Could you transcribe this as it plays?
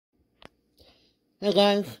Hey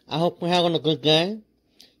guys, I hope you're having a good day.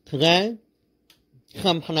 Today,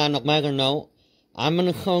 something on a lighter note, I'm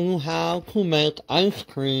going to show you how to make ice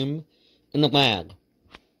cream in a bag.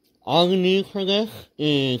 All you need for this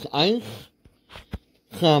is ice,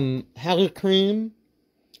 some heavy cream.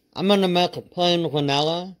 I'm going to make a plain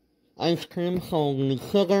vanilla ice cream, so you need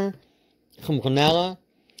sugar, some vanilla,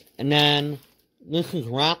 and then this is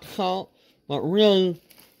rock salt, but really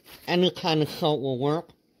any kind of salt will work.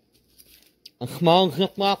 A small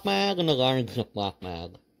Ziploc bag and a large Ziploc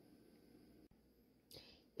bag.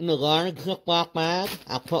 In the large Ziploc bag,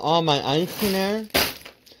 I'll put all my ice in there.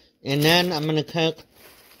 And then I'm going to take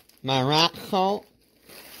my rock salt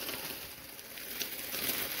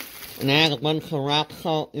and add a bunch of rock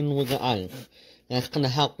salt in with the ice. That's going to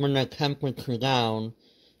help bring the temperature down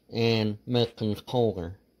and make things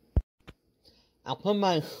colder. I'll put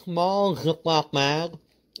my small Ziploc bag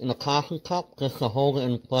in a coffee cup just to hold it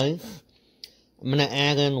in place. I'm going to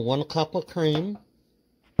add in 1 cup of cream,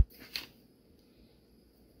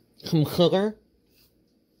 some sugar,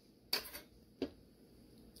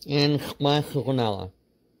 and a splash of vanilla.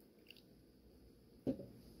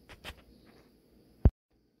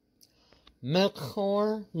 Make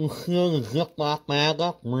sure you seal the Ziploc bag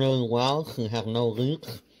up really well so you have no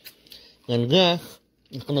leaks. Then this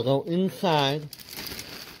is going to go inside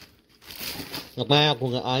the bag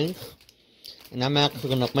with the ice. And I'm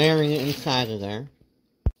actually going to bury it inside of there.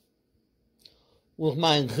 With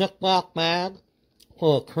my Ziploc bag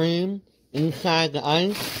full of cream inside the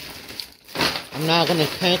ice, I'm now going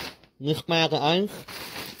to take this bag of ice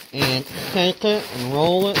and shake it and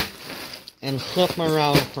roll it and flip it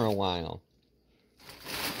around for a while.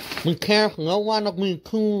 Be careful, you don't want to be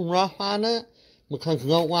too rough on it because you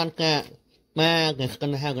don't want that bag that's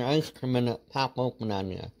going to have the ice cream in it pop open on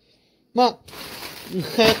you. But you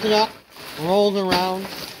shake it up, roll it around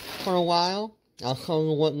for a while. I'll show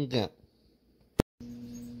you what you get.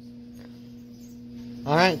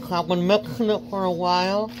 Alright, so I've been mixing it for a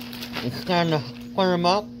while. It's starting to firm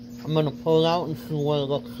up. I'm going to pull it out and see what it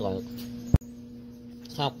looks like.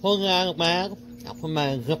 So I'll pull it out of the bag. I'll put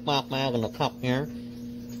my Ziploc bag in the cup here.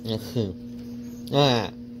 Let's see. Look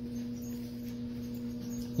at that.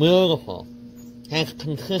 Beautiful. Has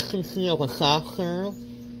consistency of a soft serve.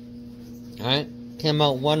 Alright, came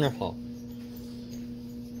out wonderful.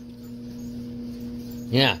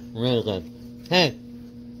 Yeah, really good. Hey,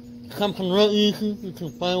 something real easy you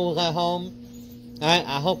can play with at home. Alright,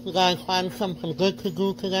 I hope you guys find something good to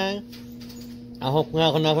do today. I hope you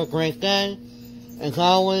have another great day. As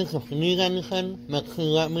always, if you need anything, make sure you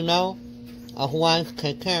let me know. Otherwise,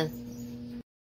 take care.